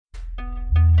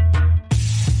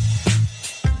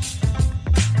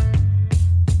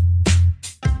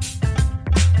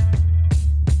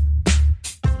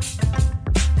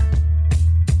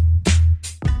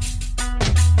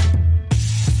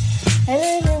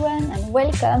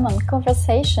welcome on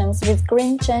Conversations with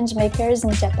Green Change Makers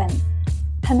in Japan.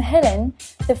 I'm Helen,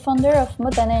 the founder of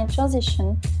Motana in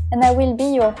Transition, and I will be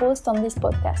your host on this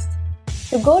podcast.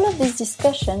 The goal of this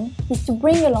discussion is to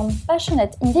bring along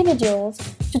passionate individuals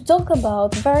to talk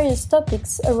about various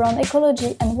topics around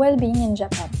ecology and well-being in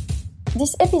Japan.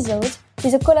 This episode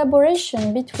is a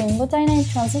collaboration between Motana in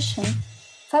Transition,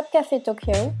 Fab Cafe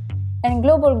Tokyo, and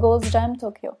Global Goals Jam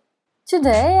Tokyo.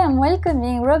 Today, I'm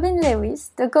welcoming Robin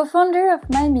Lewis, the co-founder of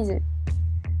mymizu.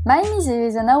 mymizu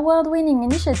is an award-winning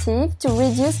initiative to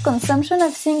reduce consumption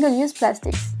of single-use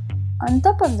plastics. On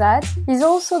top of that, he's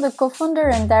also the co-founder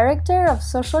and director of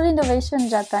Social Innovation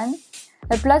Japan,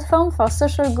 a platform for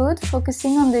social good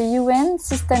focusing on the UN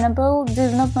Sustainable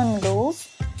Development Goals,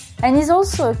 and is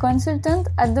also a consultant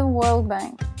at the World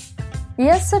Bank. He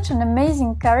has such an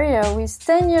amazing career with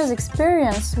 10 years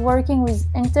experience working with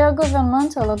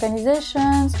inter-governmental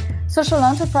organizations, social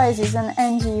enterprises and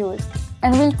NGOs,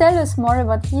 and will tell us more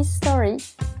about his story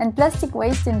and plastic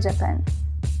waste in Japan.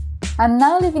 I'm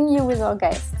now leaving you with our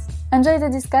guests. Enjoy the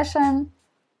discussion.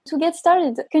 To get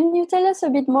started, can you tell us a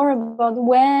bit more about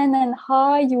when and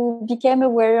how you became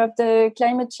aware of the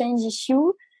climate change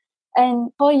issue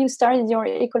and how you started your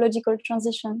ecological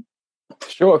transition?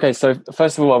 Sure. Okay. So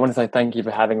first of all, I want to say thank you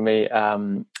for having me.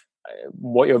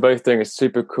 What you're both doing is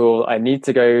super cool. I need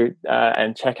to go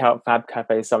and check out Fab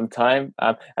Cafe sometime.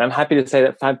 And I'm happy to say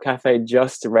that Fab Cafe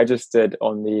just registered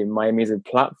on the mymizu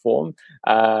platform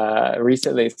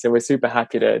recently. So we're super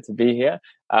happy to be here.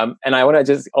 And I want to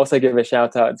just also give a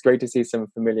shout out. It's great to see some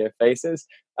familiar faces.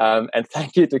 And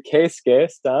thank you to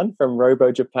Keisuke-san from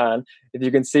Robo Japan. If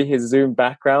you can see his Zoom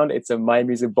background, it's a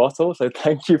mymizu bottle. So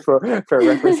thank you for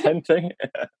representing.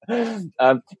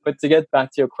 But to get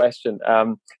back to your question,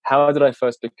 how did I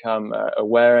first become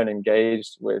aware and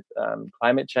engaged with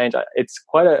climate change? It's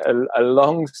quite a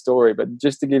long story, but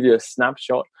just to give you a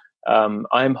snapshot,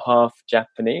 I'm half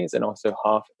Japanese and also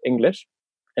half English.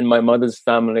 And my mother's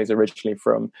family is originally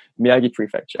from Miyagi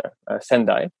Prefecture,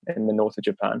 Sendai, in the north of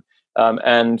Japan.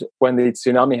 And when the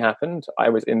tsunami happened, I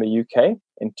was in the UK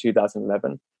in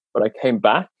 2011. But I came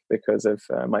back because of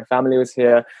my family was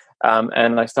here.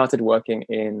 And I started working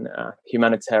in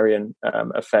humanitarian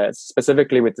affairs,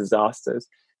 specifically with disasters.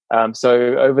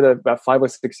 So over about 5 or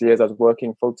 6 years, I was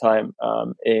working full-time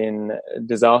in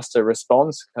disaster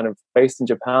response, kind of based in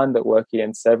Japan, but working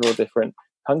in several different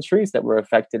countries that were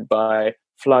affected by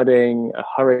flooding,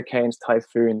 hurricanes,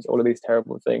 typhoons, all of these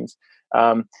terrible things.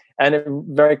 And it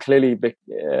very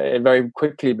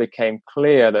quickly became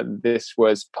clear that this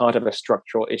was part of a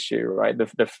structural issue, right?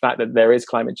 The fact that there is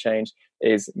climate change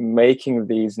is making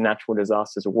these natural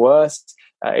disasters worse.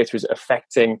 It was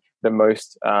affecting the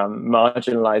most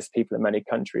marginalized people in many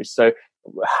countries. So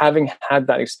having had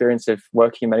that experience of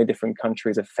working in many different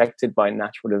countries affected by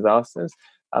natural disasters,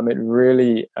 it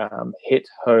really hit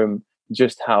home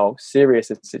just how serious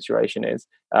the situation is.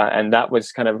 And that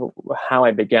was kind of how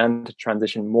I began to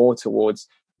transition more towards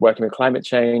working with climate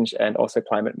change and also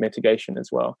climate mitigation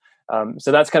as well.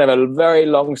 So that's kind of a very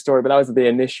long story, but that was the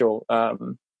initial,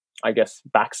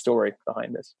 backstory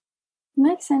behind this.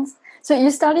 Makes sense. So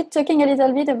you started talking a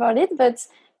little bit about it, but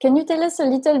can you tell us a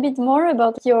little bit more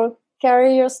about your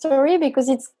career story? Because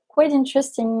it's quite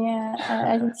interesting,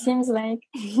 it seems like.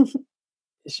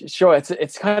 Sure,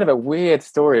 it's kind of a weird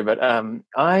story, but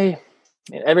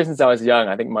ever since I was young,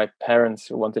 I think my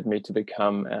parents wanted me to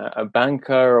become a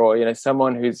banker or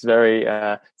someone who's very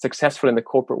successful in the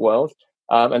corporate world,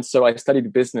 and so I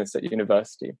studied business at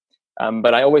university.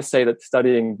 But I always say that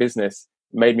studying business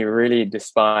made me really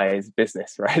despise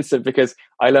business, right? So because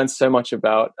I learned so much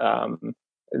about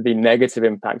the negative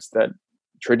impacts that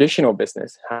traditional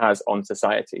business has on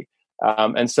society.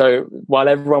 And so while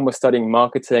everyone was studying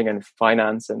marketing and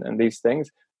finance and these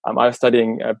things, I was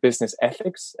studying business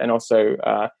ethics and also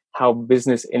how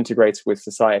business integrates with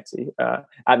society.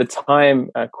 At the time,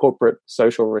 corporate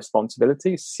social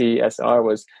responsibility, CSR,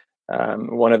 was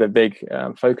one of the big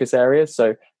focus areas.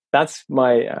 So that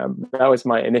was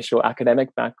my initial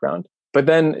academic background. But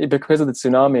then because of the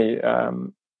tsunami,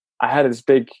 I had this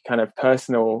big kind of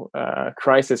personal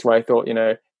crisis where I thought,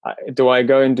 do I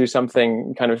go and do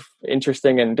something kind of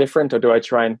interesting and different, or do I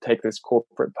try and take this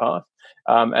corporate path?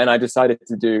 And I decided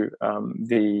to do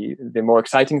the more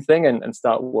exciting thing and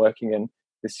start working in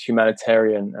this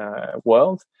humanitarian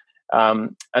world.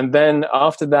 And then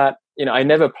after that, I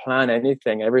never plan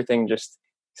anything. Everything just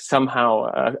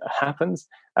somehow happens.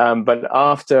 But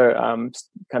after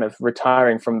kind of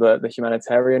retiring from the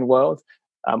humanitarian world,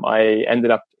 I ended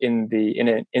up in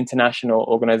an international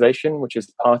organization, which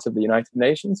is part of the United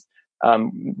Nations,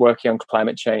 working on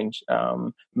climate change,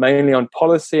 mainly on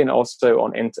policy and also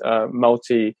on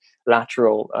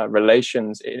multilateral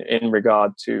relations in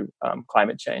regard to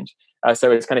climate change.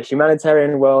 So it's kind of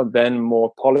humanitarian world, then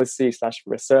more policy /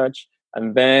 research,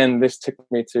 and then this took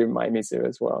me to mymizu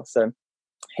as well. So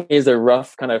here's a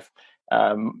rough kind of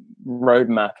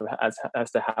roadmap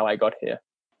as to how I got here.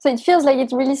 So it feels like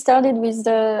it really started with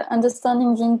the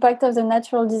understanding the impact of the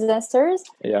natural disasters.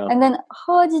 Yeah. And then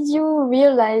how did you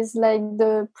realize like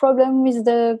the problem with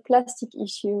the plastic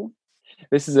issue?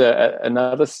 This is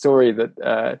another story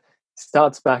that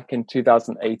starts back in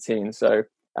 2018. So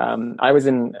I was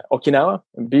in Okinawa,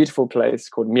 a beautiful place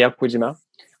called Miyakojima.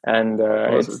 And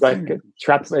it's like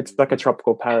a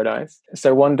tropical paradise.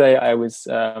 So one day I was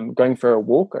going for a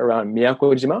walk around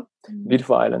Miyakojima,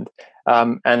 beautiful island,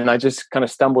 and I just kind of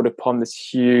stumbled upon this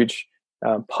huge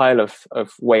pile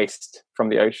of waste from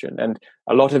the ocean, and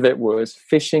a lot of it was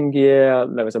fishing gear.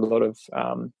 There was a lot of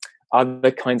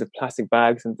other kinds of plastic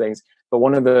bags and things, but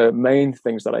one of the main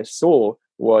things that I saw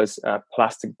was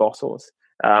plastic bottles.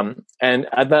 And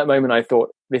at that moment, I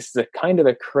thought, this is a kind of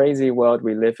a crazy world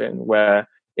we live in, where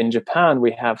in Japan,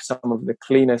 we have some of the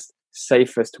cleanest,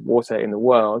 safest water in the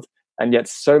world. And yet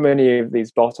so many of these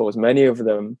bottles, many of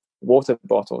them water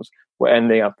bottles, were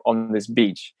ending up on this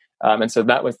beach. And so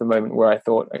that was the moment where I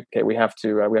thought, okay, we have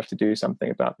to do something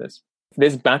about this.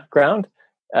 This background,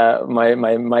 my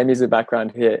mymizu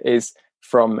background here is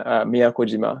from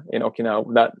Miyakojima in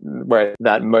Okinawa, where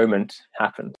that moment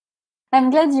happened. I'm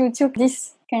glad you took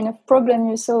this kind of problem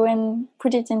you saw and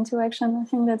put it into action. I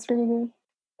think that's really good.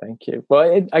 Thank you.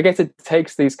 Well, I guess it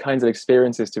takes these kinds of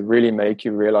experiences to really make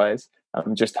you realize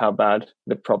just how bad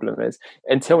the problem is.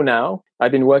 Until now,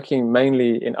 I've been working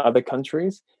mainly in other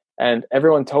countries, and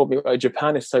everyone told me, oh,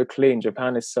 Japan is so clean.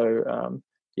 Japan is so,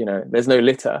 there's no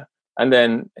litter. And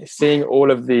then seeing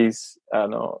all of these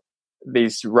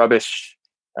rubbish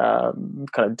kind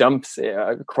of dumps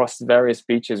across various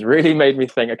beaches really made me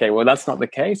think, okay, well, that's not the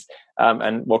case.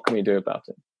 And what can we do about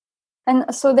it?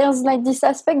 And so there's like this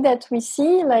aspect that we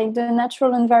see, like the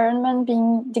natural environment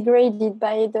being degraded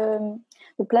by the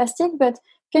plastic. But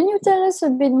can you tell us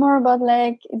a bit more about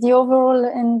like the overall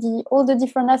and all the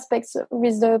different aspects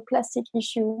with the plastic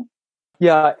issue?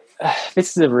 Yeah,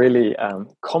 this is a really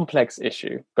complex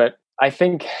issue, but I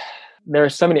think there are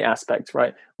so many aspects,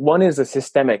 right? One is a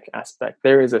systemic aspect.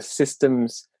 There is a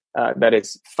systems that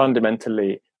is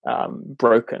fundamentally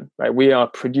broken, right? We are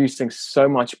producing so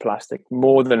much plastic,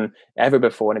 more than ever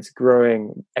before, and it's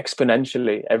growing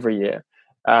exponentially every year.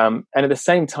 And at the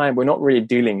same time, we're not really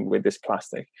dealing with this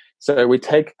plastic. So we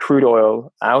take crude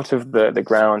oil out of the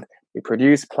ground, we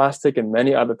produce plastic and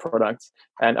many other products,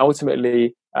 and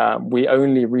ultimately we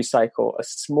only recycle a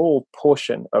small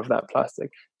portion of that plastic.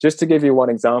 Just to give you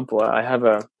one example, I have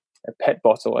a PET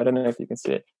bottle. I don't know if you can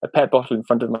see it. A PET bottle in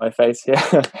front of my face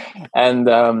here. And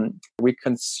we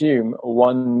consume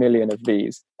 1 million of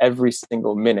these every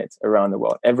single minute around the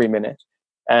world, every minute.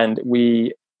 And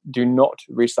we do not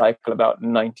recycle about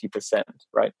 90%,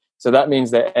 right? So that means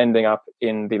they're ending up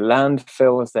in the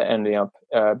landfills, they're ending up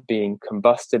being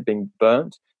combusted, being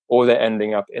burnt, or they're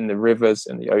ending up in the rivers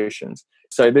and the oceans.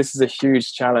 So this is a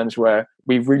huge challenge where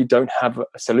we really don't have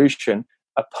a solution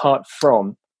apart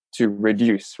from to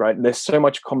reduce, right? There's so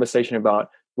much conversation about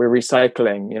we're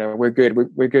recycling,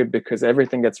 we're good because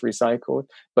everything gets recycled,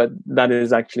 but that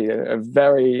is actually a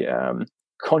very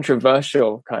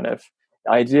controversial kind of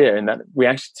idea, in that we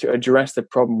actually, to address the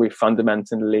problem, we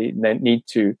fundamentally need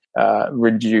to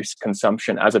reduce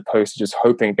consumption as opposed to just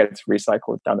hoping it gets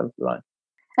recycled down the line.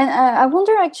 And I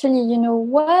wonder actually,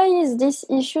 why is this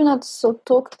issue not so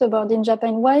talked about in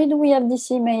Japan? Why do we have this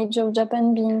image of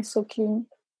Japan being so clean?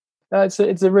 It's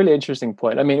a really interesting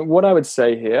point. I mean, what I would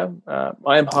say here,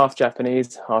 I am half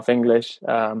Japanese, half English,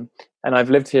 and I've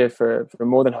lived here for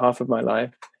more than half of my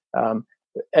life.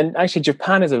 And actually,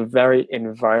 Japan is a very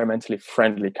environmentally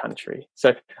friendly country.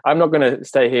 So I'm not going to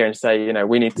stay here and say,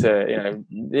 we need to,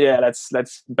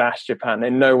 let's bash Japan.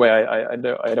 In no way, I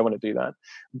don't want to do that.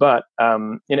 But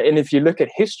and if you look at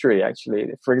history,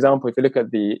 actually, for example, if you look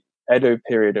at the Edo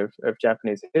period of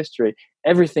Japanese history,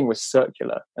 everything was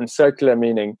circular, and circular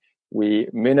meaning we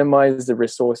minimize the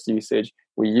resource usage,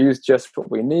 we use just what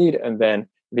we need, and then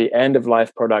the end of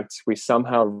life products we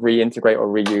somehow reintegrate or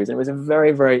reuse. And it was a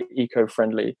very, very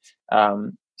eco-friendly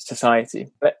society.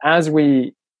 But as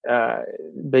we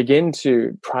begin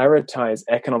to prioritize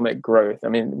economic growth, I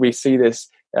mean, we see this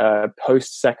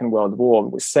post-Second World War,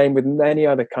 same with many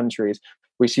other countries,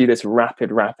 we see this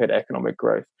rapid economic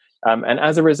growth. And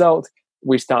as a result,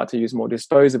 we start to use more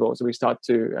disposables. We start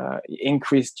to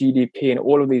increase GDP and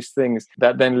all of these things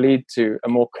that then lead to a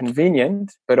more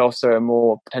convenient, but also a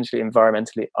more potentially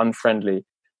environmentally unfriendly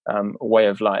way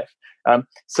of life.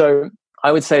 So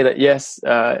I would say that, yes,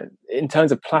 in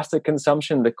terms of plastic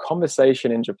consumption, the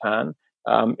conversation in Japan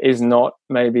is not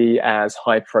maybe as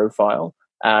high profile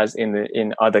as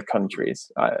in other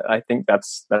countries. I think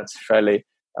that's fairly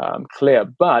clear.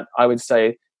 But I would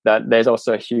say that there's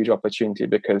also a huge opportunity,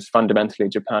 because fundamentally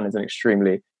Japan is an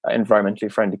extremely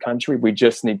environmentally friendly country. We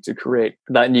just need to create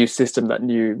that new system, that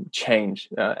new change,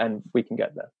 and we can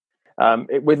get there.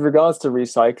 With regards to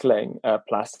recycling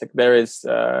plastic, there's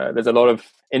a lot of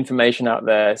information out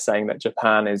there saying that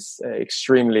Japan is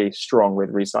extremely strong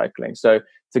with recycling. So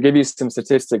to give you some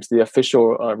statistics, the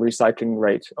official recycling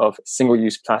rate of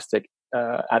single-use plastic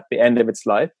at the end of its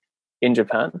life in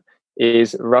Japan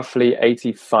is roughly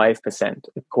 85%,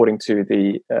 according to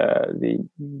the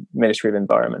Ministry of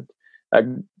Environment.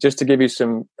 Just to give you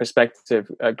some perspective,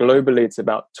 globally it's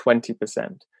about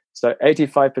 20%. So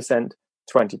 85%,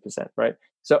 20%, right?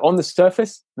 So on the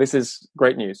surface, this is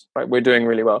great news, right? We're doing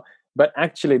really well. But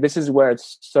actually, this is where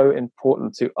it's so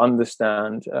important to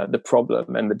understand the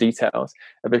problem and the details,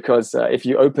 because if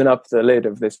you open up the lid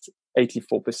of this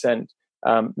 84%,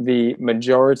 the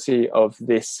majority of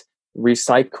this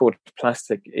recycled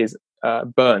plastic is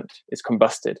burnt, is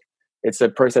combusted. It's a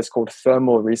process called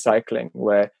thermal recycling,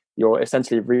 where you're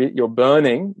essentially you're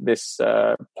burning this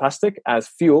plastic as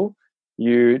fuel,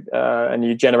 and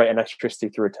you generate electricity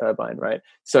through a turbine, right?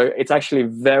 So it's actually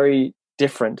very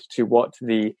different to what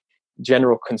the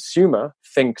general consumer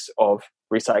thinks of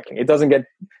recycling.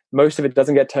 Most of it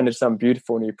doesn't get turned into some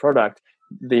beautiful new product.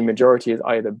 The majority is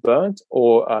either burnt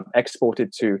or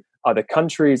exported to other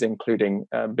countries, including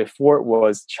before it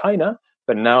was China,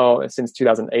 but now since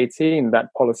 2018 that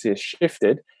policy has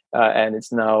shifted, and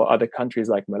it's now other countries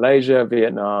like Malaysia,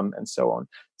 Vietnam, and so on.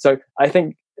 So I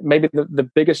think maybe the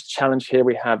biggest challenge here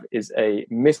we have is a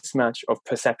mismatch of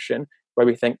perception, where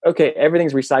we think, okay,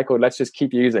 everything's recycled, let's just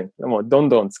keep using.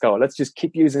 Let's just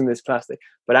keep using this plastic.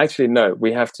 But actually, no,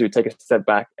 we have to take a step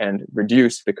back and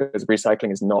reduce, because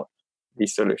recycling is not the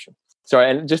solution.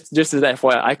 Sorry, and just as an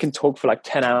FYI, I can talk for like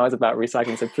 10 hours about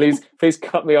recycling, so please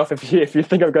cut me off if you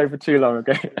think I'm going for too long,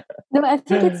 okay? No, I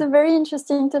think it's a very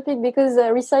interesting topic, because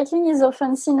recycling is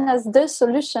often seen as the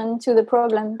solution to the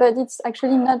problem, but it's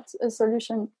actually not a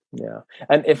solution. Yeah,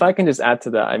 and if I can just add to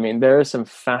that, I mean, there are some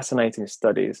fascinating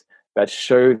studies that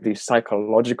show the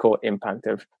psychological impact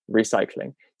of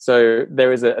recycling. So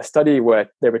there is a study where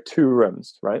there were two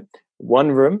rooms, right?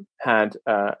 One room had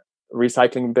a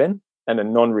recycling bin and a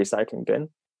non-recycling bin.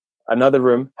 Another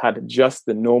room had just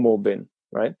the normal bin,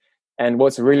 right? And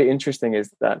what's really interesting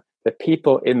is that the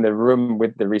people in the room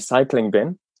with the recycling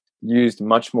bin used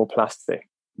much more plastic,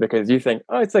 because you think,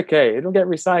 oh, it's okay, it'll get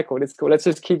recycled, it's cool, let's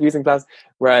just keep using plastic.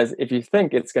 Whereas if you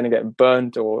think it's going to get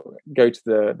burnt or go to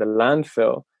the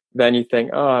landfill, then you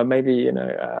think, oh, maybe,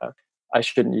 I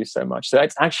shouldn't use so much. So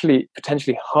it's actually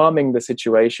potentially harming the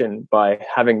situation by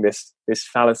having this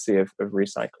fallacy of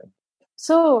recycling.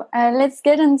 So let's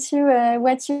get into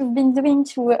what you've been doing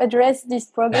to address this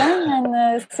problem.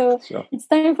 And so sure. It's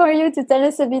time for you to tell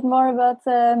us a bit more about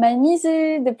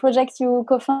mymizu, the project you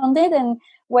co-founded, and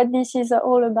what this is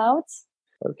all about.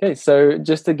 Okay, so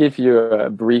just to give you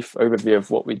a brief overview of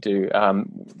what we do,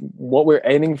 what we're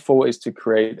aiming for is to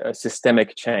create a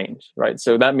systemic change, right?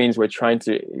 So that means we're trying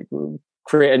to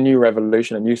create a new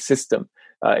revolution, a new system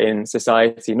in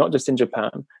society, not just in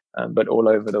Japan, but all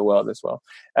over the world as well.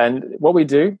 And what we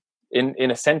do,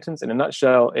 in a sentence, in a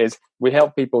nutshell, is we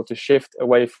help people to shift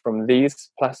away from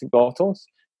these plastic bottles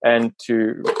and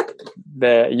to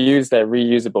use their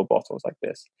reusable bottles like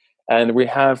this. And we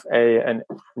have an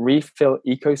refill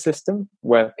ecosystem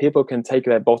where people can take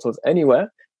their bottles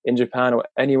anywhere in Japan or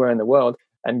anywhere in the world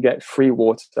and get free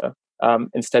water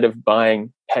instead of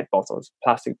buying PET bottles,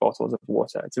 plastic bottles of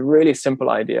water. It's a really simple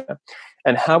idea.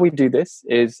 And how we do this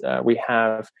is we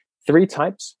have 3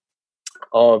 types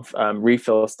of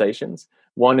refill stations.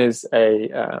 One is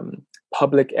a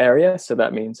public area, so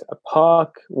that means a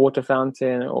park, water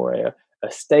fountain, or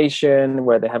a station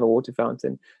where they have a water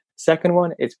fountain. Second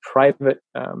one is private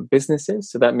businesses,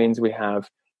 so that means we have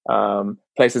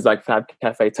places like Fab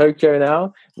Cafe Tokyo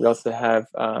now. We also have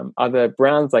other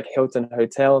brands like Hilton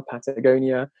Hotel,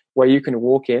 Patagonia, where you can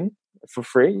walk in for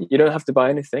free. You don't have to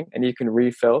buy anything, and you can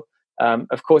refill.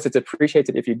 Of course, it's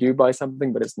appreciated if you do buy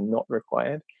something, but it's not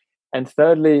required. And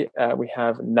thirdly, we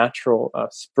have natural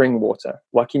spring water,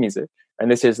 mymizu.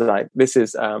 And this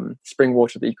is spring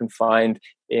water that you can find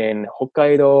in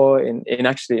Hokkaido,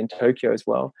 in Tokyo as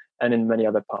well, and in many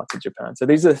other parts of Japan. So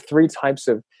these are 3 types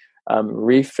of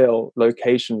refill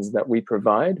locations that we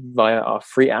provide via our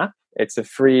free app. It's a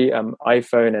free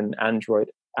iPhone and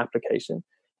Android application.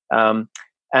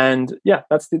 And yeah,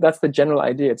 that's the general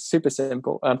idea. It's super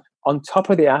simple. On top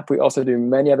of the app, we also do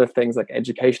many other things like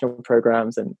educational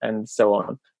programs and so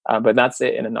on. But that's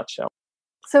it in a nutshell.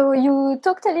 So you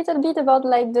talked a little bit about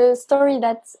like the story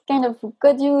that kind of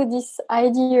got you this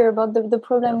idea about the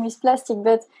problem with plastic,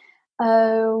 but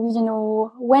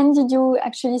when did you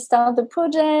actually start the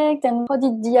project, and how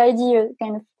did the idea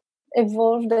kind of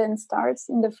evolve and start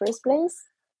in the first place?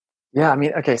 Yeah, I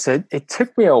mean, okay, so it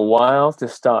took me a while to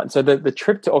start. So the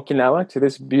trip to Okinawa, to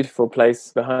this beautiful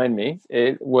place behind me,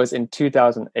 it was in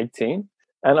 2018.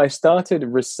 And I started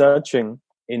researching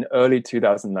in early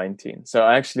 2019. So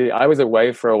I was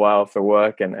away for a while for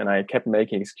work, and I kept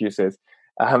making excuses.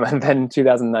 And then in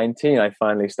 2019, I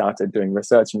finally started doing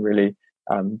research and really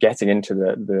getting into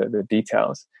the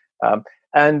details.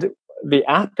 And the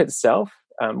app itself,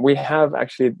 we have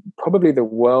actually probably the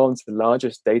world's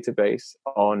largest database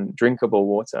on drinkable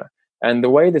water. And the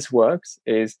way this works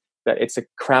is that it's a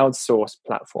crowdsourced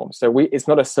platform. So it's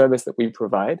not a service that we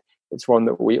provide. It's one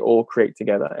that we all create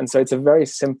together. And so it's a very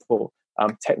simple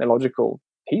technological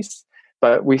piece.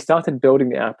 But we started building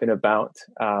the app in about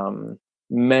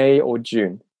May or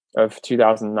June of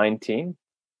 2019.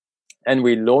 And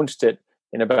we launched it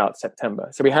in about September.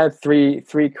 So we had three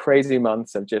crazy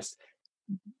months of just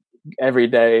every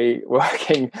day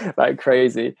working like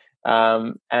crazy.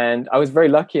 And I was very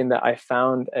lucky in that I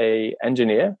found an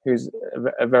engineer who's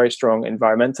a very strong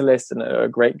environmentalist and a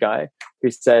great guy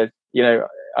who said,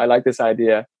 I like this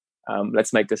idea.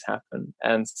 Let's make this happen.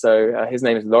 And so his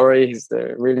name is Laurie. He's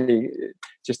really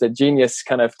just a genius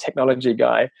kind of technology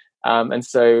guy. And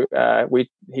so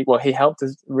he helped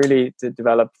us really to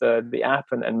develop the app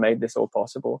and made this all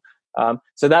possible.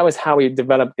 So that was how we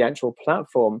developed the actual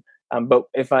platform. But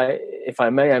if I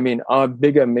may, I mean, our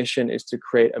bigger mission is to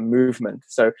create a movement.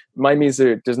 So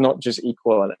mymizu does not just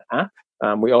equal an app.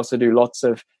 We also do lots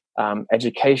of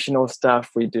educational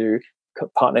stuff. We do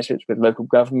partnerships with local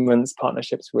governments,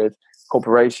 partnerships with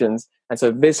corporations. And so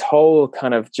this whole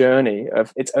kind of journey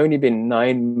it's only been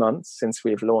 9 months since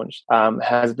we've launched,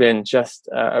 has been just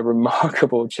a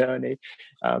remarkable journey.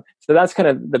 So that's kind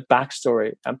of the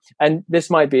backstory. And this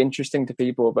might be interesting to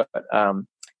people, but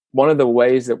one of the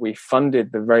ways that we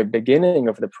funded the very beginning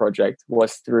of the project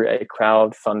was through a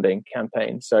crowdfunding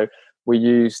campaign. So we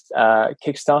used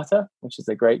Kickstarter, which is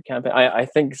a great campaign. I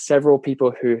think several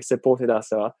people who supported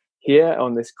us are here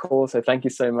on this call, so thank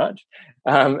you so much.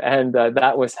 And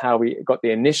that was how we got the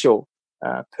initial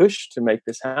push to make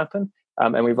this happen.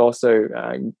 And we've also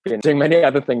been doing many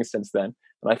other things since then.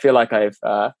 And I feel like I've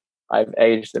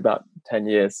aged about 10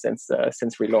 years since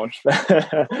we launched.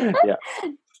 Yeah.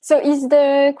 So is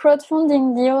the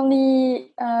crowdfunding the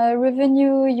only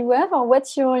revenue you have, or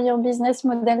what's your business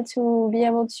model to be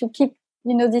able to keep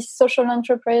this social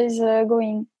enterprise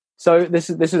going? So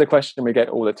this is a question we get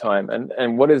all the time,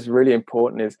 and what is really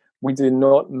important is we do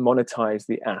not monetize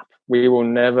the app. We will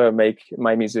never make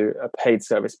mymizu a paid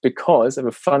service because of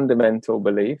a fundamental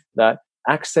belief that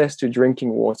access to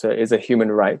drinking water is a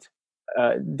human right.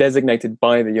 Designated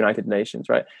by the United Nations,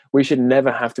 right? We should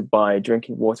never have to buy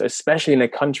drinking water, especially in a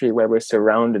country where we're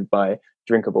surrounded by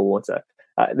drinkable water.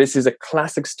 This is a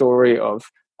classic story of,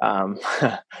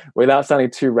 without sounding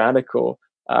too radical,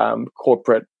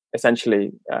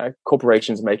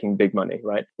 corporations making big money,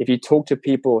 right? If you talk to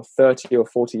people 30 or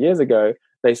 40 years ago,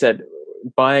 they said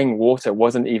buying water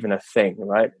wasn't even a thing,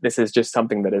 right? This is just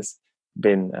something that has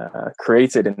been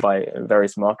created by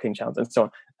various marketing channels and so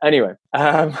on. Anyway,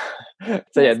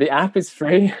 so yeah, the app is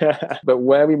free, but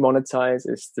where we monetize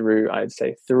is through, I'd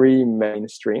say, 3 main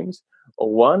streams.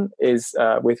 One is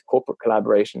with corporate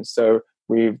collaborations. So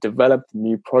we've developed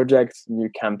new projects, new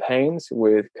campaigns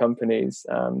with companies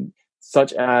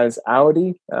such as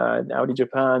Audi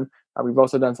Japan. We've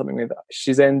also done something with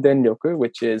Shizen Denryoku,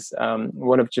 which is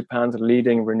one of Japan's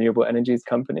leading renewable energies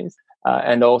companies.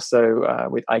 And also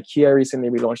with IKEA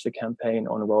recently, we launched a campaign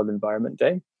on World Environment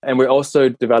Day. And we're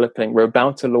also we're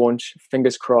about to launch,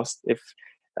 fingers crossed, if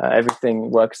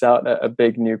everything works out, a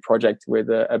big new project with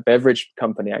a beverage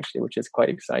company, actually, which is quite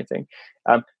exciting.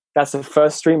 That's the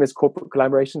first stream, is corporate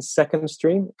collaboration. Second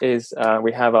stream is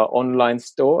we have our online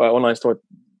store,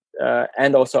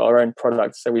 and also our own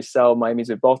products. So we sell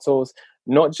mymizu bottles,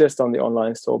 not just on the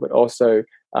online store, but also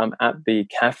at the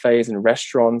cafes and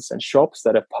restaurants and shops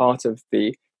that are part of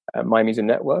the mymizu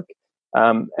network.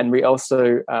 And we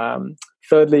also,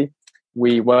 thirdly,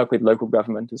 we work with local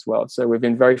government as well. So we've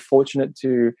been very fortunate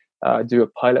to do a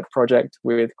pilot project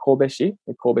with Kobe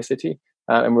City,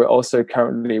 And we're also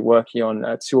currently working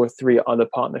on 2 or 3 other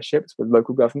partnerships with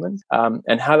local government.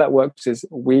 And how that works is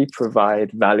we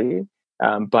provide value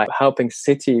by helping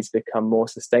cities become more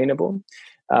sustainable,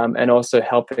 and also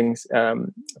helping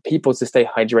people to stay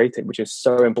hydrated, which is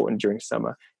so important during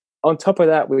summer. On top of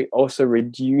that, we also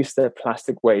reduce their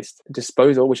plastic waste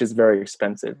disposal, which is very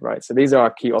expensive, right? So these are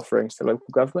our key offerings to local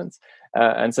governments.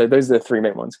 And so those are the 3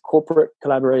 main ones: corporate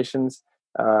collaborations,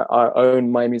 our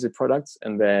own mymizu products,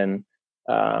 and then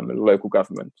local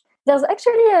government. There's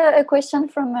actually a question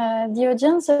from the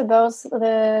audience about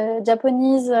the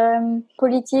Japanese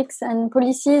politics and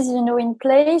policies, in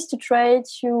place to try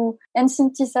to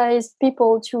incentivize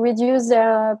people to reduce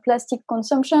their plastic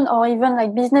consumption, or even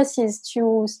like businesses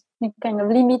to kind of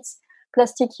limit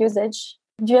plastic usage.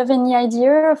 Do you have any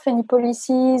idea of any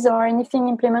policies or anything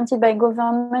implemented by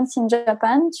governments in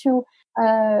Japan to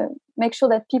make sure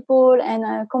that people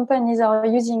and companies are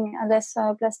using less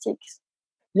plastics?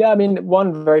 Yeah, I mean,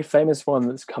 one very famous one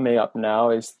that's coming up now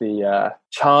is the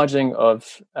charging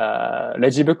of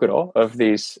rejibukuro, of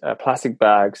these plastic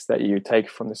bags that you take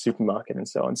from the supermarket and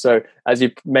so on. So as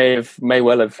you may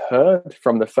well have heard,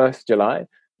 from the 1st July,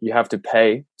 you have to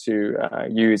pay to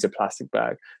use a plastic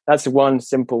bag. That's one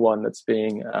simple one that's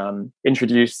being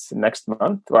introduced next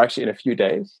month, or actually in a few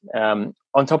days.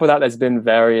 On top of that, there's been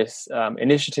various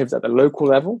initiatives at the local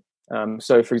level.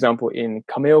 So, for example, in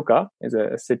Kameoka, is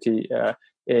a city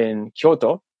in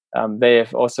Kyoto, they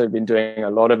have also been doing a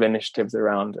lot of initiatives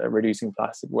around reducing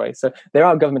plastic waste. So there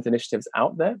are government initiatives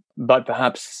out there, but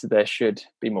perhaps there should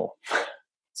be more.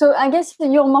 So I guess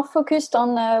you're more focused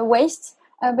on waste,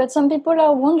 but some people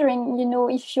are wondering,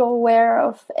 if you're aware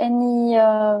of any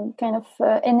kind of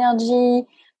energy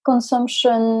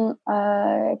consumption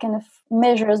kind of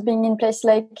measures being in place.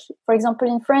 Like, for example,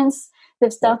 in France,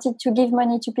 they've started to give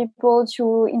money to people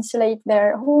to insulate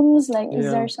their homes.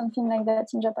 Is there something like that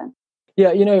in Japan?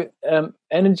 Yeah,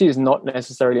 energy is not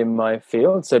necessarily in my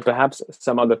field, so perhaps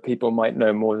some other people might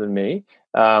know more than me.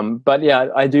 But yeah,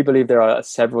 I do believe there are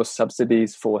several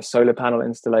subsidies for solar panel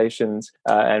installations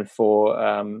and for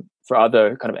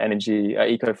other kind of energy,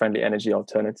 eco-friendly energy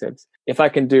alternatives. If I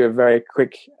can do a very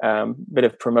quick bit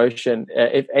of promotion,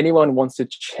 if anyone wants to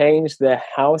change their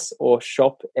house or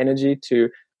shop energy to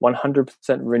 100%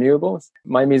 renewables,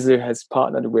 mymizu has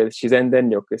partnered with Shizen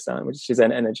Denryoku-san, which is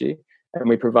Shizen Energy, and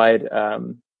we provide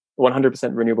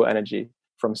 100% renewable energy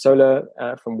from solar,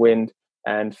 from wind,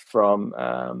 and from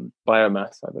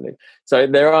biomass, I believe. So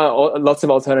there are lots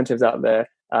of alternatives out there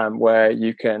where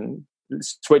you can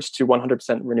switch to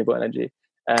 100% renewable energy.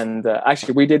 And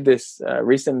actually, we did this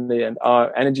recently, and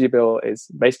our energy bill is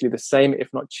basically the same, if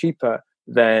not cheaper,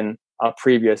 than our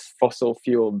previous fossil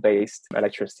fuel-based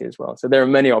electricity as well. So there are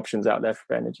many options out there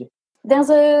for energy. There's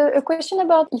a question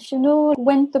about if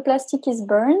when the plastic is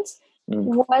burned,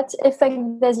 what effect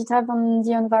does it have on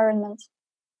the environment?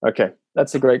 Okay,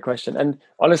 that's a great question. And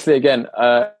honestly, again,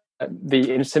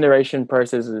 the incineration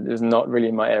process is not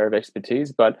really my area of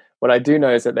expertise, but what I do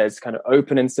know is that there's kind of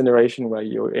open incineration where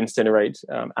you incinerate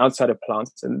outside of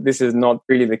plants. And this is not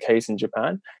really the case in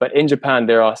Japan. But in Japan,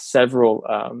 there are several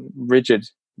rigid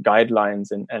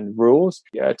guidelines and rules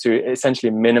to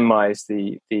essentially minimize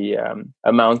the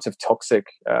amount of toxic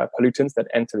pollutants that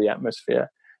enter the atmosphere.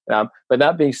 But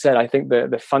that being said, I think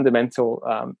the fundamental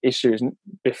issues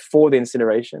before the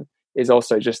incineration is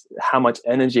also just how much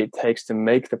energy it takes to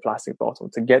make the plastic bottle,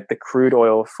 to get the crude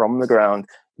oil from the ground,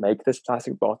 make this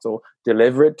plastic bottle,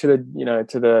 deliver it to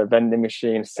the vending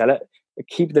machine, sell it,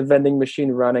 keep the vending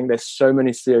machine running. There's so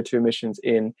many CO2 emissions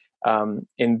in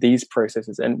these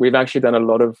processes, and we've actually done a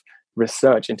lot of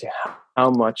research into how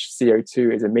much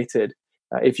CO2 is emitted.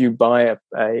 If you buy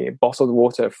a bottled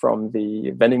water from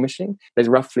the vending machine, there's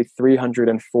roughly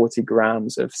 340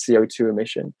 grams of CO2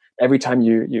 emission every time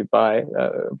you buy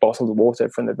bottled water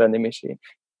from the vending machine.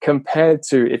 Compared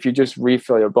to if you just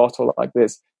refill your bottle like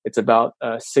this, it's about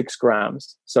 6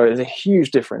 grams. So there's a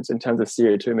huge difference in terms of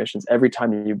CO2 emissions every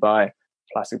time you buy a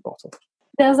plastic bottle.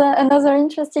 There's another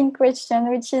interesting question,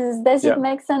 which is, does it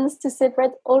make sense to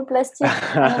separate all plastic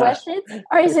and wash it?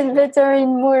 Or is it better in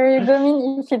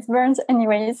morigami if it's burnt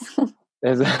anyways?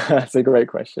 That's a great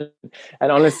question.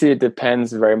 And honestly, it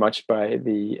depends very much by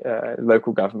the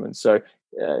local government. So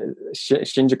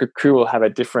Shinjuku-ku will have a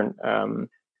different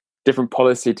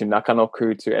policy to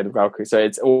Nakano-ku, to Edogawa-ku. So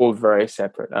it's all very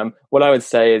separate. What I would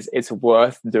say is it's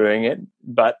worth doing it,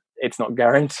 but it's not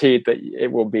guaranteed that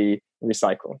it will be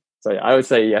recycled. So I would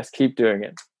say, yes, keep doing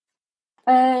it.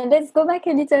 Let's go back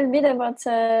a little bit about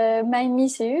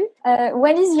mymizu.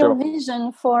 What is your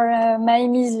vision for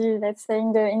mymizu, let's say,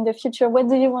 in the future? What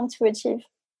do you want to achieve?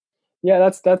 Yeah,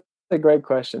 that's a great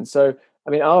question. So I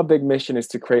mean, our big mission is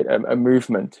to create a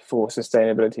movement for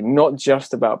sustainability, not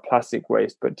just about plastic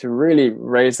waste, but to really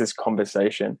raise this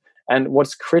conversation. And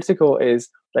what's critical is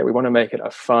that we want to make it a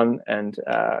fun and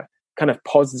kind of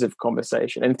positive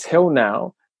conversation. Until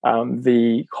now,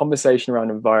 the conversation around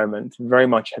environment very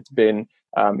much has been,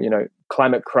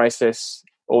 climate crisis,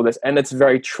 all this, and it's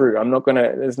very true. I'm not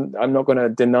gonna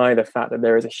deny the fact that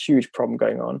there is a huge problem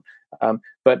going on.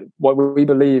 But what we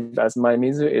believe as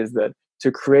mymizu is that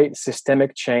to create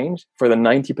systemic change for the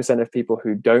 90% of people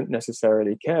who don't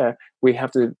necessarily care, we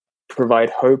have to provide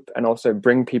hope and also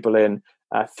bring people in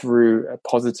through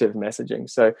positive messaging.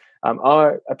 So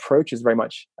our approach is very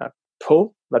much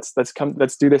pull. Let's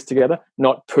do this together,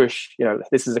 not push.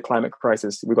 This is a climate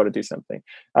crisis. We've got to do something.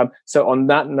 So on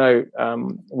that note,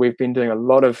 we've been doing a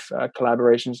lot of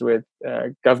collaborations with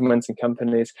governments and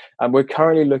companies. We're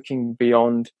currently looking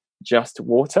beyond just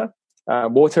water.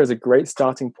 Water is a great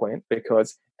starting point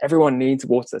because everyone needs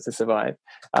water to survive,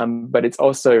 but it's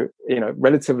also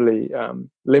relatively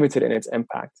limited in its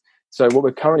impact. So what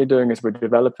we're currently doing is we're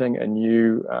developing a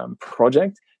new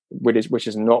project which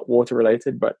is not water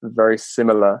related but very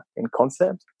similar in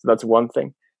concept. So that's one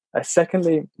thing.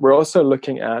 Secondly, we're also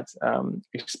looking at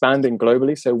expanding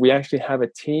globally. So we actually have a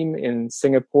team in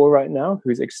Singapore right now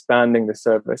who's expanding the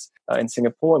service in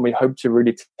Singapore, and we hope to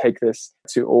really take this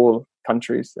to all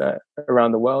countries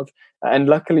around the world. And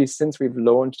luckily, since we've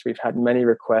launched, we've had many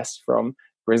requests from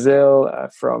Brazil,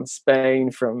 from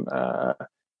Spain, from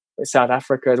South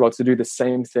Africa as well to do the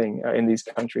same thing in these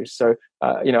countries. So,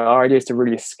 our idea is to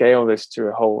really scale this to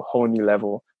a whole new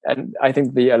level. And I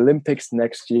think the Olympics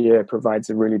next year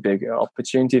provides a really big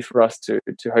opportunity for us to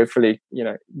hopefully,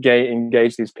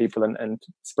 engage these people and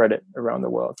spread it around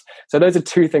the world. So those are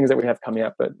two things that we have coming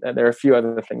up, but there are a few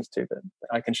other things too that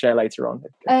I can share later on.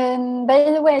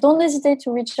 By the way, don't hesitate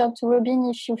to reach out to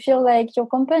Robin if you feel like your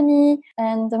company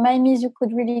and the mymizu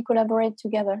could really collaborate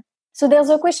together. So there's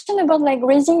a question about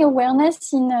raising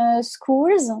awareness in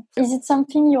schools. Is it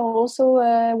something you're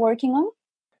also working on?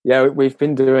 Yeah, we've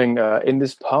been doing in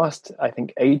this past, I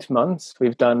think, 8 months.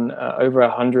 We've done over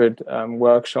 100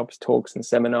 workshops, talks, and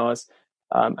seminars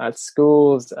at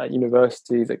schools, at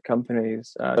universities, at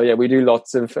companies. So we do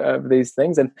lots of these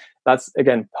things, and that's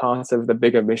again part of the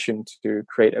bigger mission to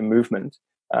create a movement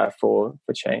for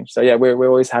change. So we're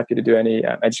always happy to do any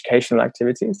educational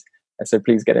activities. And so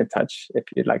please get in touch if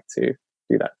you'd like to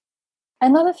do that.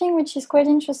 Another thing which is quite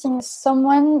interesting,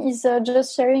 someone is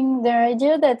just sharing their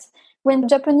idea that when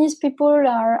Japanese people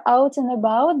are out and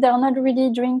about, they're not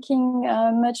really drinking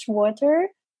much water.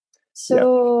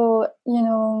 So,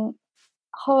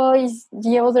 how is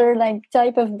the other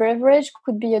type of beverage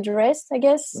could be addressed, I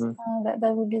guess?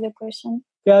 That would be the question.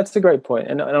 Yeah, that's a great point.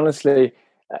 And honestly,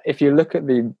 if you look at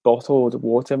the bottled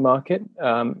water market,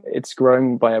 it's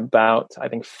growing by about, I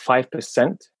think,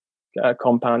 5%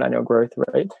 compound annual growth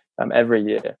rate every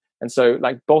year. And so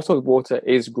bottled water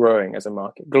is growing as a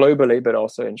market globally, but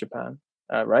also in Japan,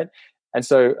 right? And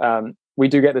so we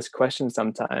do get this question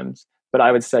sometimes, but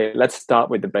I would say, let's start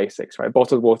with the basics, right?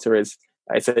 Bottled water it's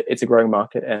a growing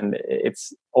market, and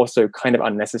it's also kind of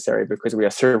unnecessary because we are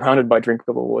surrounded by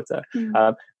drinkable water.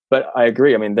 But I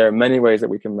agree. I mean, there are many ways that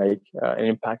we can make an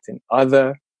impact in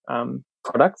other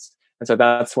products. And so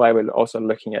that's why we're also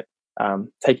looking at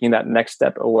taking that next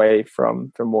step away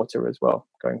from water as well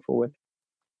going forward.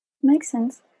 Makes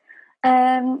sense.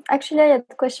 Actually, I had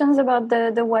questions about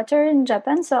the water in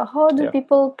Japan. So how do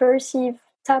people perceive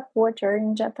tap water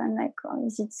in Japan?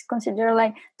 Is it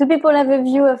considered do people have a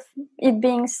view of it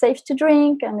being safe to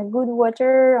drink and a good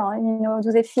water, or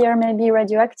do they fear maybe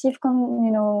radioactive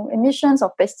emissions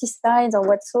or pesticides or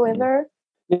whatsoever?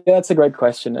 Yeah, that's a great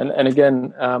question. And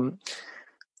again,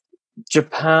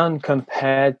 Japan,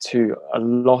 compared to a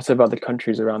lot of other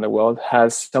countries around the world,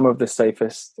 has some of the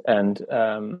safest and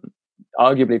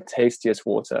arguably tastiest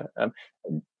water.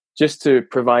 Just to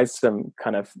provide some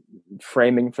kind of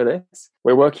framing for this,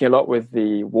 we're working a lot with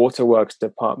the Waterworks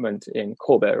department in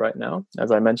Kobe right now,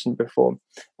 as I mentioned before.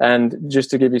 And just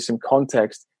to give you some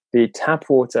context, the tap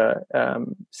water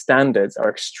standards are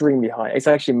extremely high. It's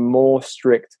actually more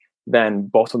strict than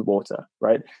bottled water,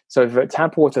 right? So for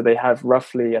tap water, they have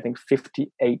roughly, I think,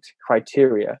 58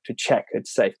 criteria to check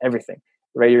it's safe, everything.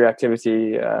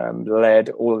 Radioactivity, lead,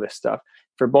 all of this stuff.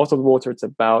 For bottled water, it's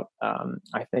about,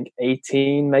 I think,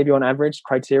 18 maybe on average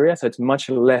criteria. So it's much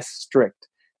less strict.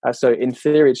 So in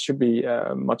theory, it should be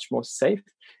much more safe.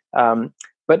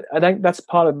 But I think that's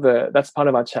part of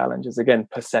our challenge is, again,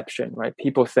 perception, right?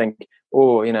 People think,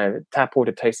 tap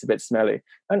water tastes a bit smelly.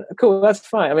 And cool, that's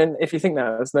fine. I mean, if you think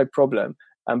that, that's no problem.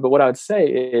 But what I would say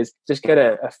is just get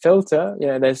a filter.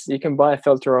 You can buy a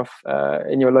filter off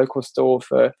in your local store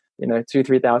for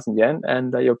 2,000-3,000 yen,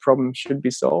 and your problem should be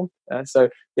solved. So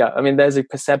yeah, I mean, there's a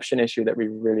perception issue that we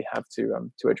really have to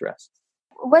address.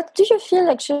 What do you feel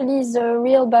actually is a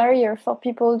real barrier for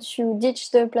people to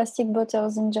ditch the plastic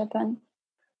bottles in Japan?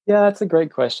 Yeah, that's a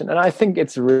great question, and I think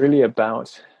it's really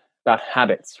about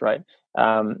habits, right?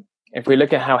 If we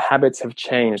look at how habits have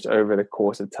changed over the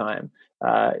course of time,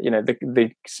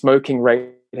 the smoking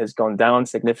rate has gone down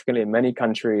significantly in many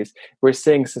countries. We're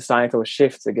seeing societal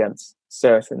shifts against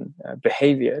certain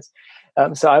behaviors.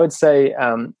 So I would say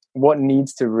what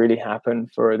needs to really happen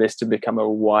for this to become a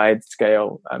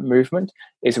wide-scale movement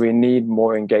is we need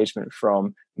more engagement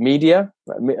from media.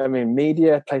 I mean,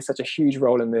 media plays such a huge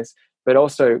role in this, but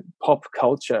also pop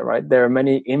culture, right? There are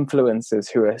many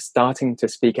influencers who are starting to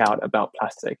speak out about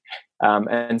plastic.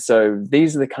 And so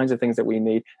these are the kinds of things that we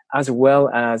need, as well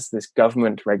as this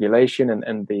government regulation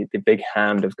and the big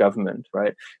hand of government,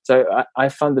 right? So I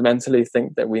fundamentally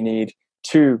think that we need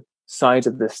two sides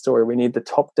of this story. We need the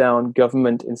top-down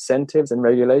government incentives and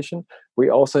regulation. We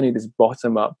also need this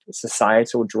bottom-up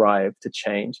societal drive to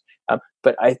change.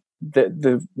 But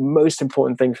the most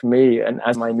important thing for me, and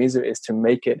as mymizu, is to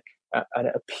make it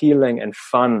an appealing and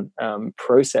fun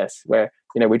process where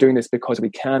we're doing this because we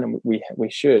can and we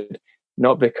should,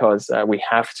 not because we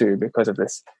have to, because of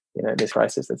this this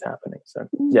crisis that's happening. So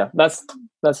yeah, that's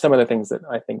some of the things that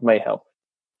I think may help.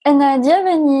 And do you have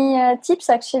any tips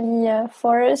actually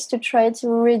for us to try to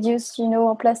reduce,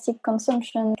 our plastic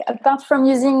consumption? Apart from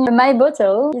using my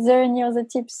bottle, is there any other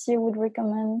tips you would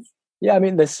recommend? Yeah, I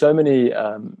mean, there's so many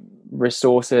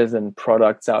resources and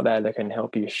products out there that can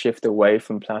help you shift away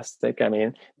from plastic. I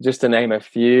mean, just to name a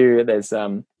few, there's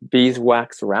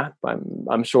beeswax wrap.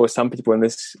 I'm sure some people in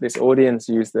this audience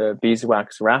use the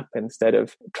beeswax wrap instead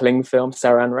of cling film,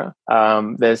 saran wrap.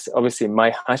 There's obviously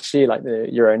myhashi, like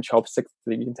your own chopsticks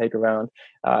that you can take around.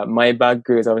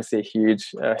 Mybagu is obviously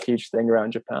a huge thing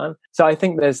around Japan. So I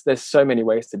think there's so many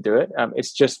ways to do it.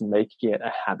 It's just making it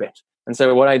a habit. And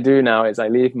so what I do now is I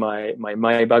leave my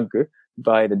mybagu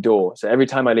by the door. So every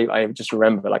time I leave, I just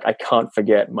remember, like, I can't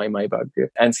forget my mybagu,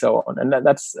 and so on. And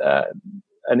that's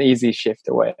an easy shift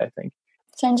away, I think.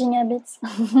 Changing habits.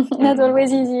 Not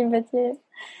always easy, but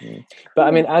yeah. But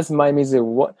I mean, as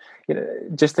mymizu,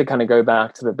 just to kind of go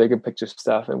back to the bigger picture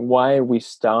stuff, and why we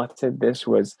started this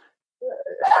was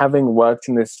having worked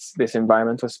in this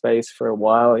environmental space for a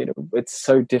while. It's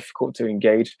so difficult to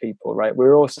engage people, right?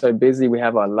 We're all so busy. We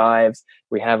have our lives,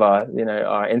 we have our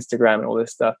our Instagram and all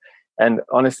this stuff. And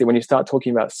honestly, when you start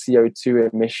talking about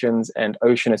CO2 emissions and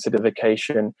ocean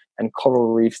acidification and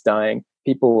coral reefs dying,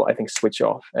 people, I think, switch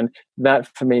off. And that,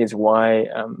 for me, is why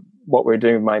what we're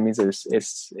doing with mymizu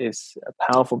is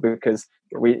powerful, because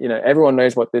everyone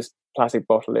knows what this plastic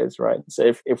bottle is, right?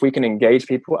 So if we can engage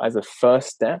people as a first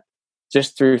step,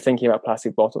 just through thinking about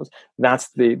plastic bottles, that's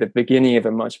the beginning of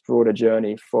a much broader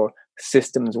journey for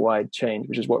systems-wide change,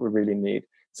 which is what we really need.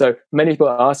 So many people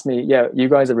ask me, yeah, you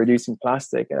guys are reducing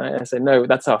plastic. And I say, no,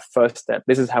 that's our first step.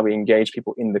 This is how we engage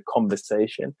people in the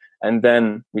conversation. And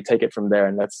then we take it from there,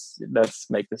 and let's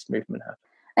make this movement happen.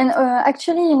 And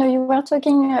actually, you were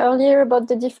talking earlier about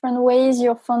the different ways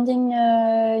you're funding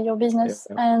your business.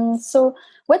 Yeah. And so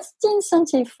what's the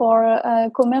incentive for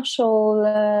commercial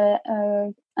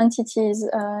entities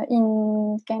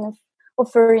in kind of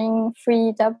offering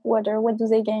free tap water? What do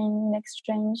they gain in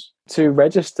exchange? To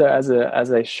register as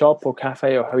a shop or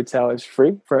cafe or hotel is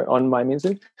free on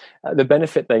mymizu. The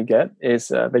benefit they get is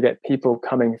they get people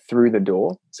coming through the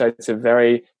door. So it's a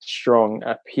very strong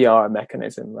PR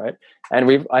mechanism, right?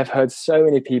 And I've heard so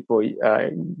many people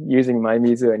using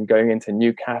mymizu and going into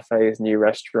new cafes, new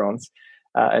restaurants.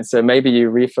 And so maybe you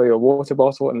refill your water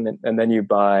bottle and then you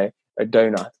buy a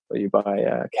donut, or you buy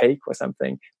a cake or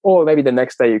something, or maybe the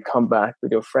next day you come back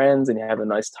with your friends and you have a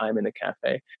nice time in the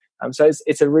cafe. So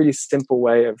it's a really simple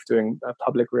way of doing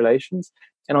public relations.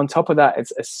 And on top of that,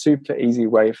 it's a super easy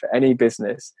way for any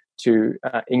business to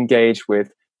engage with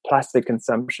plastic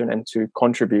consumption and to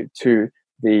contribute to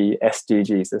the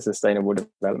SDGs, the Sustainable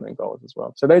Development Goals, as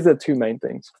well. So those are the two main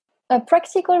things. A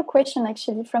practical question,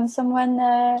 actually, from someone.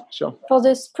 Sure. For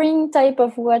the spring type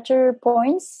of water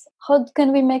points, how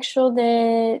can we make sure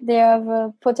they have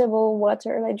potable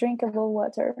water, like drinkable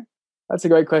water? That's a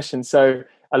great question. So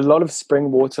a lot of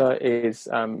spring water is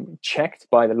checked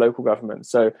by the local government.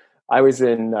 So I was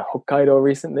in Hokkaido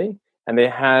recently, and they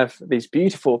have these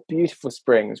beautiful, beautiful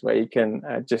springs where you can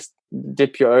just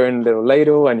dip your own little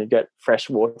ladle and you get fresh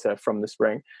water from the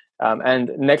spring. And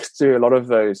next to a lot of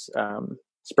those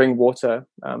spring water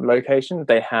locations,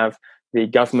 they have the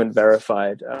government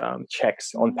verified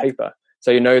checks on paper.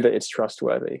 So you know that it's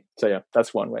trustworthy. So yeah,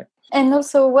 that's one way. And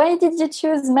also, why did you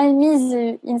choose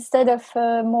mymizu instead of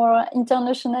a more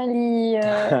internationally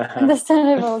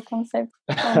understandable concept?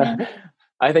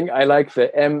 I think I like the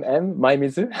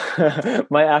mymizu.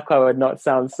 My aqua would not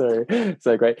sound so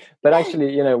great, but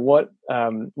actually, what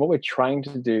we're trying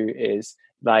to do is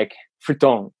like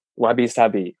futon, wabi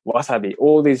sabi, wasabi.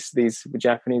 All these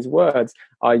Japanese words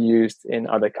are used in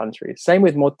other countries. Same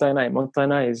with mottainai.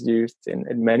 Mottainai is used in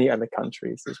many other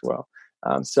countries as well.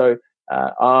 So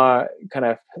our kind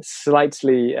of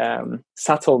slightly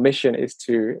subtle mission is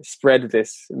to spread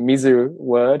this mizu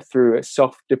word through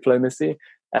soft diplomacy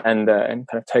and kind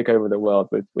of take over the world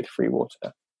with free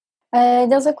water.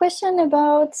 There's a question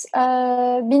about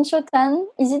binchotan.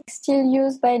 Is it still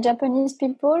used by Japanese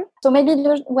people? So maybe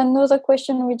one other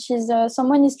question, which is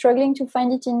someone is struggling to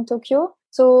find it in Tokyo.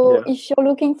 So if you're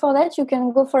looking for that, you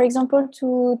can go, for example,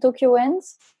 to Tokyo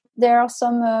Ends. There are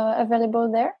some available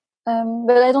there.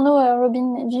 But I don't know,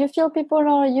 Robin, do you feel people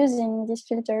are using these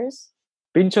filters?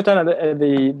 Binchotan are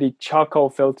the charcoal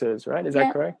filters, right? Is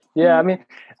that correct? Yeah, I mean,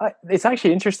 it's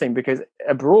actually interesting because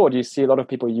abroad you see a lot of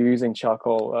people using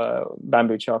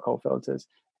bamboo charcoal filters.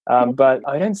 But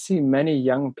I don't see many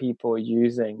young people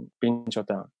using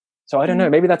binchotan. So I don't know,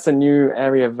 maybe that's a new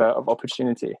area of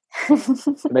opportunity.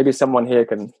 Maybe someone here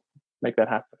can make that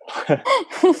happen.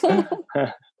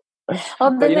 Or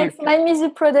the next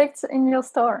mymizu product in your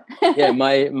store. Yeah,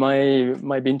 my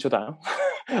binchotan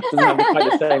doesn't have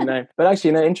quite the same name. But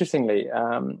actually, interestingly,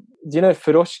 do you know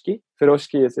furoshiki?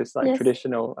 Furoshiki is this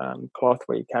traditional cloth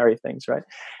where you carry things, right?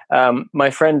 My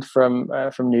friend from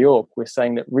New York was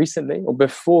saying that recently, or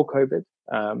before COVID,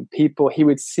 he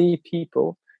would see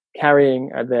people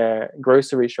carrying their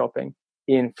grocery shopping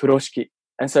in furoshiki.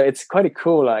 And so it's quite a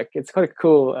cool,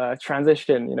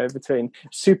 transition, between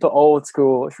super old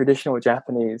school traditional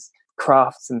Japanese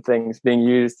crafts and things being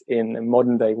used in a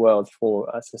modern day world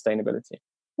for sustainability.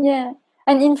 Yeah,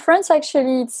 and in France,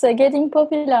 actually, it's getting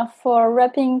popular for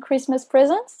wrapping Christmas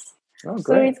presents. Oh, great!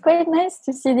 So it's quite nice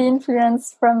to see the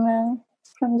influence from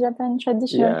Japan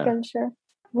traditional culture.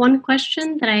 One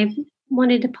question that I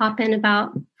wanted to pop in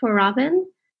about for Robin.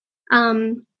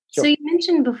 Sure. So you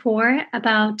mentioned before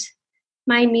about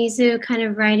mymizu kind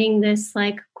of riding this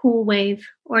like cool wave,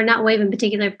 or not wave in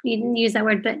particular, you didn't use that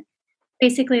word, but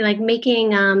basically like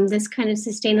making this kind of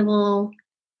sustainable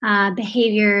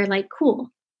behavior like cool.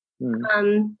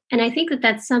 And I think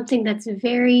that's something that's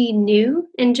very new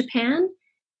in Japan.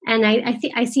 And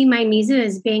I see mymizu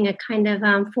as being a kind of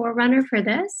forerunner for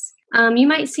this. You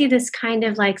might see this kind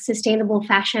of like sustainable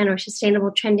fashion or sustainable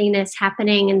trendiness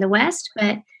happening in the West,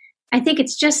 but I think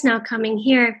it's just now coming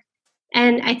here.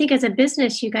 And I think as a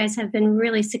business, you guys have been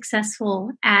really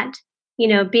successful at,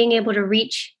 being able to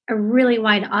reach a really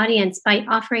wide audience by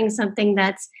offering something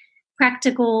that's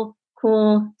practical,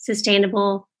 cool,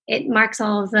 sustainable. It marks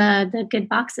all of the good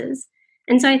boxes.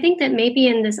 And so I think that maybe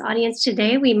in this audience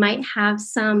today, we might have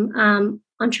some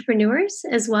entrepreneurs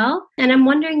as well. And I'm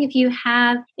wondering if you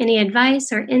have any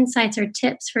advice or insights or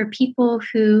tips for people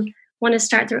who want to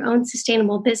start their own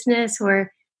sustainable business,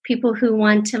 or people who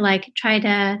want to like try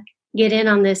to get in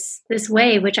on this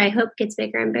wave, which I hope gets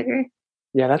bigger and bigger.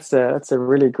 Yeah, that's a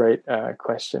really great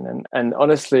question, and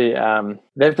honestly,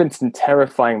 there have been some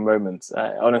terrifying moments.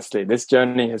 Honestly, this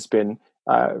journey has been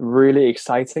really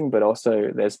exciting, but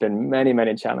also there's been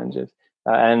many challenges.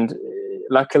 And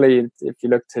luckily, if you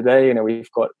look today,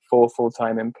 we've got 4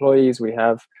 full-time employees. We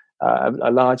have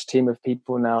a large team of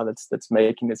people now that's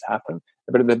making this happen.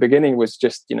 But at the beginning, it was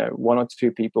just 1 or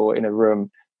 2 people in a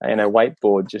room, in a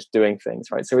whiteboard, just doing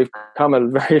things, right? So we've come a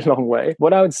very long way.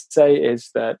 What I would say is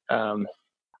that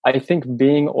I think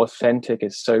being authentic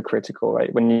is so critical,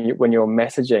 right? When you're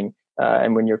messaging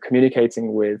and when you're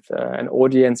communicating with an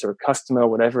audience or a customer,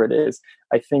 whatever it is,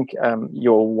 I think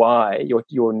your why,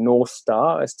 your North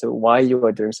Star as to why you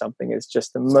are doing something is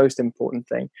just the most important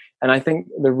thing. And I think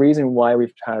the reason why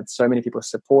we've had so many people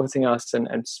supporting us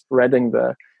and spreading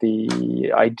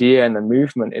the idea and the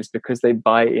movement is because they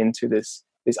buy into this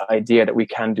idea that we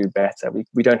can do better.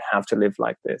 We don't have to live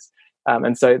like this.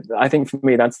 And so I think for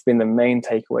me, that's been the main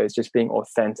takeaway, is just being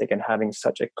authentic and having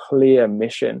such a clear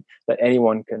mission that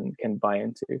anyone can buy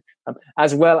into,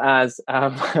 as well as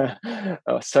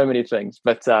so many things.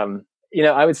 But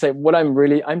I would say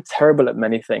I'm terrible at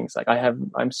many things. Like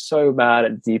I'm so bad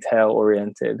at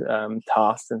detail-oriented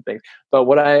tasks and things. But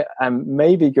what I am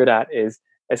maybe good at is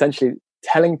essentially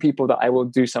telling people that I will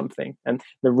do something. And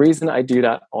the reason I do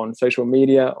that on social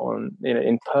media,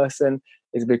 in person,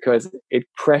 is because it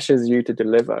pressures you to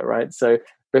deliver, right? So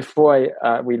before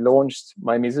we launched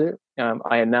mymizu,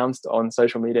 I announced on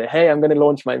social media, "Hey, I'm going to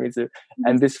launch mymizu,"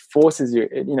 and this forces you,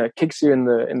 it kicks you in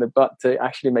the butt to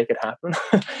actually make it happen.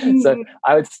 So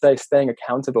I would say staying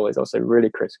accountable is also really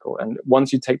critical. And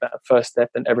once you take that first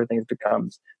step, then everything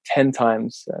becomes 10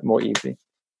 times more easy.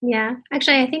 Yeah,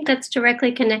 actually, I think that's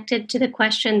directly connected to the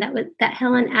question that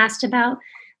Helen asked about.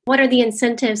 What are the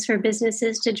incentives for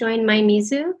businesses to join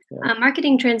mymizu? Yeah.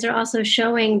 Marketing trends are also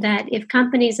showing that if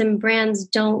companies and brands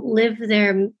don't live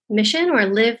their mission or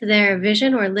live their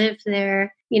vision or live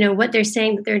their, what they're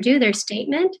saying that they're their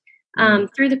statement,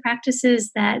 through the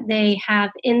practices that they have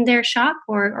in their shop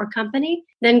or company,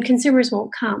 then consumers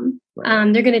won't come.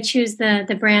 Right. They're going to choose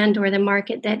the brand or the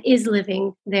market that is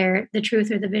living the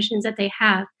truth or the visions that they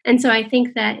have. And so I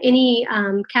think that any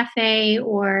cafe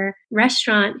or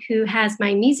restaurant who has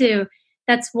mymizu,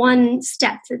 that's one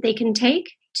step that they can take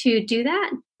to do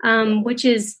that, which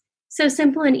is so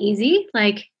simple and easy.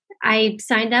 Like I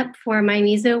signed up for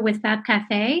mymizu with Fab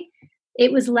Cafe.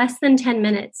 It was less than 10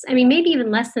 minutes. I mean, maybe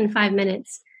even less than 5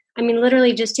 minutes. I mean,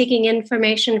 literally just taking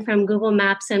information from Google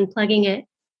Maps and plugging it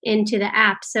into the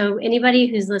app. So anybody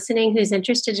who's listening, who's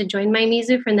interested to join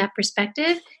mymizu from that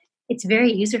perspective, it's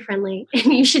very user-friendly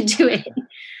and you should do it.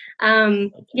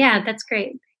 Yeah, that's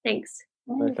great. Thanks.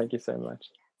 Well, thank you so much.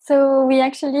 So we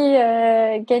actually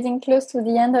getting close to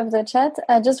the end of the chat.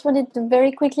 I just wanted to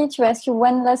very quickly to ask you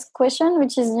one last question,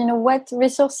 which is, what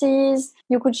resources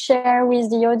you could share with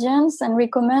the audience and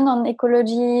recommend on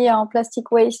ecology or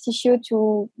plastic waste issue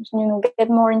to,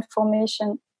 get more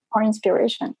information or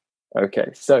inspiration. Okay,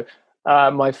 so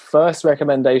my first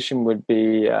recommendation would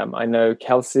be, I know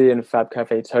Kelsey and Fab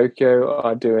Cafe Tokyo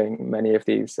are doing many of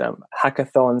these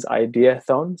hackathons,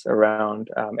 ideathons around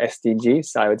SDGs.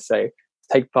 So I would say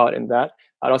take part in that.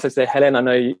 I'd also say, Helen, I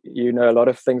know you know a lot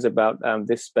of things about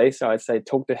this space, so I'd say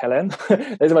talk to Helen.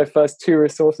 Those are my first two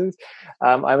resources.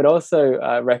 I would also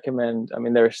recommend,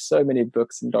 there are so many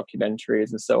books and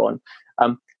documentaries and so on.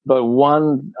 But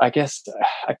one, I guess,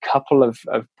 a couple of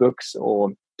books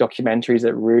or documentaries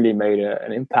that really made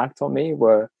an impact on me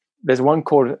there's one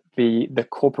called The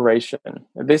Corporation.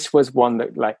 This was one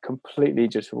that completely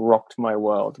just rocked my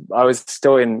world. I was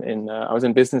still I was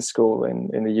in business school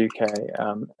in the UK,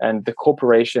 and The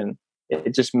Corporation,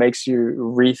 it just makes you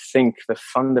rethink the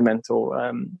fundamental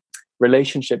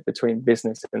relationship between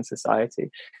business and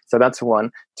society. So that's one.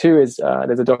 Two is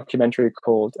there's a documentary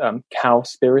called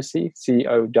Cowspiracy,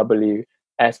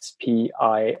 COWSPIRACY,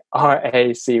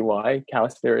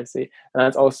 Cowspiracy. And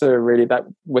that's also that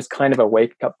was kind of a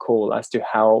wake-up call as to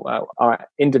how our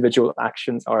individual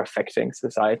actions are affecting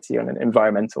society on an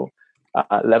environmental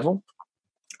level.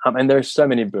 And there's so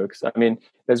many books.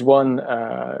 There's one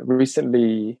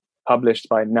recently published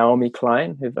by Naomi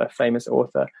Klein, who's a famous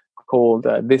author, called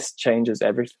This Changes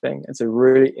Everything. It's a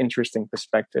really interesting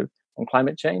perspective on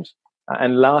climate change.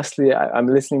 And lastly, I'm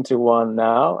listening to one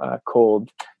now called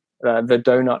The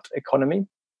Donut Economy.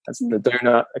 That's the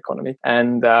donut economy.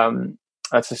 And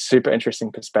that's a super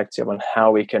interesting perspective on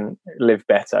how we can live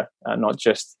better, not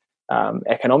just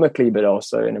economically, but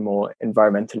also in a more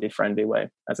environmentally friendly way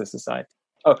as a society.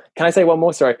 Oh, can I say one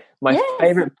more? Sorry. My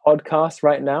favorite podcast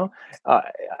right now,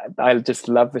 I just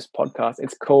love this podcast.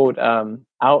 It's called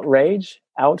Outrage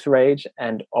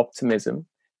and Optimism.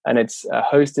 And it's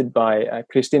hosted by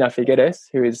Cristina Figueres,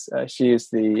 who is she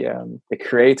is the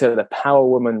creator, the power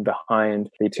woman behind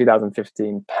the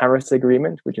 2015 Paris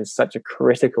Agreement, which is such a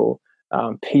critical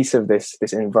piece of this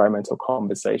environmental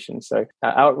conversation. So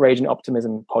Outrage and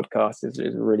Optimism podcast is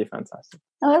really fantastic.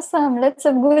 Awesome. Lots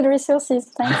of good resources.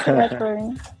 Thanks for that,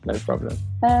 Rory. No problem.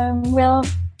 Well,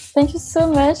 thank you so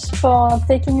much for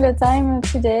taking the time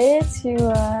today to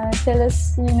tell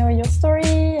us, your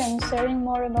story and sharing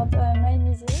more about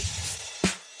mymizu.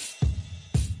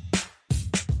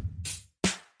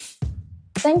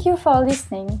 Thank you for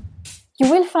listening. You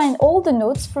will find all the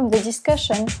notes from the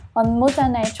discussion on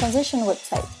Motanai Transition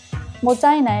website,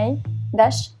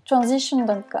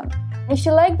 motanai-transition.com. If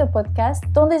you like the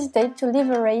podcast, don't hesitate to leave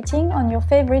a rating on your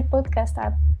favorite podcast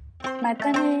app.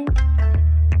 Matane!